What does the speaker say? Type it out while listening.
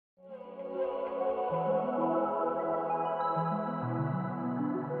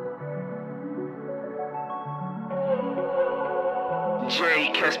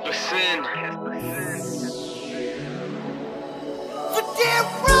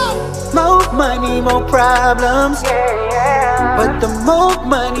More money, more problems. But the more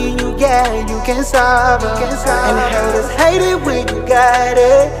money you get, you can solve them. And haters hate it when you got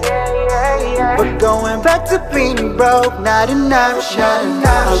it. But going back to being broke, not an option.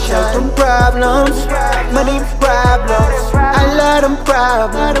 I'll take them problems, money problems. I love them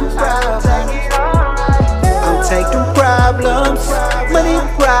problems. I'll take them problems, money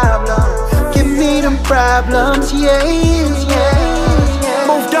problems. Give me them problems, yeah.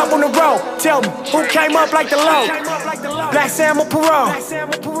 Moved up on the road, tell me, who came up like the low? Black Sam Parole,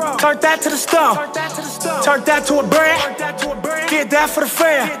 turned that to the stove, turned that to a brand, did that for the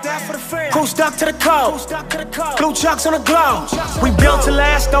fam. Crew stuck to the code, blue chucks on the glow. We built to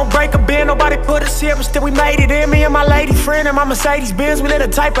last, don't break a bend, nobody put us here, but still we made it in. Me and my lady friend and my Mercedes Benz, we live a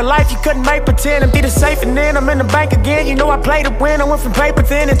type of life you couldn't make pretend. And be the safe and then I'm in the bank again, you know I played to win. I went from paper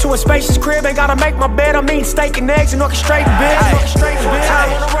thin into a spacious crib, ain't gotta make my bed, I'm eating steak and eggs and orchestrating biz.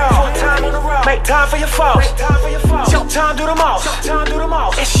 Time on the road, make time for your folks. Show time, do the most.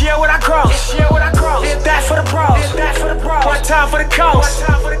 It's year what I grow. Did that for the bros. One time for the coast.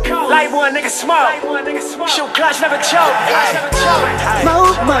 Light one nigga smoke. Shoot clutch, never choke.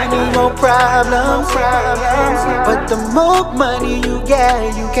 More money, more problems. But the more money you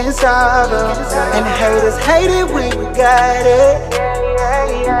get, you can solve them. And haters hate it when you got it.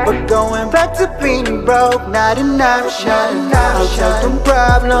 But going back to being broke, not an option. I'll take them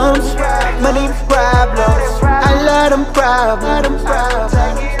problems, money problems. I love them problems.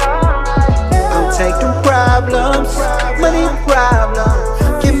 I'll take them problems, money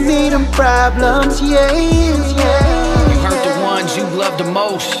problems. Give me them problems, yeah. You hurt the ones you love the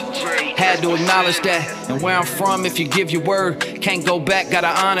most. Had to acknowledge that. And where I'm from, if you give your word, can't go back, gotta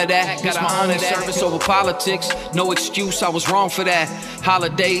honor that. It's my only service over politics. No excuse, I was wrong for that.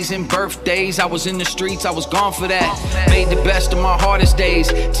 Holidays and birthdays, I was in the streets, I was gone for that. Made the best of my hardest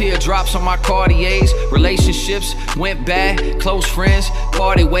days. Teardrops on my Cartiers. Relationships went bad, close friends,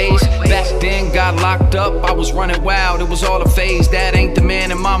 party ways. Back then, got locked up, I was running wild, it was all a phase. That ain't the man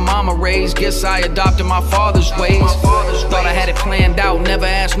and my mama raised. Guess I adopted my father's ways. Thought I had it planned out, never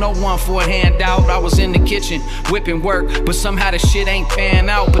asked no one for a handout. I was in the kitchen, whipping work, but somehow the shit ain't pan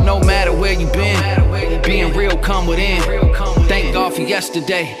out. But no matter where you been, being real come within. Thank God for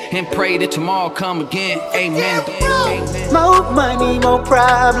yesterday, and pray that tomorrow come again. Amen. More money, more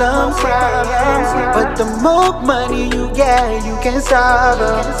problems. But the more money you get, you can solve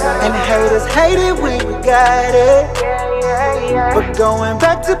them. And haters hate it when you got it. But going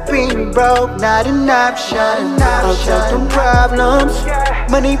back to being broke, not an option. I'll take them problems,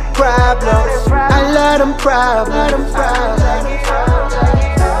 money problems. I love them problems.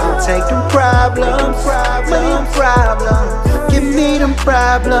 I'll take them problems, money problems. Give me them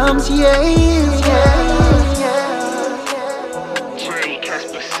problems, yeah.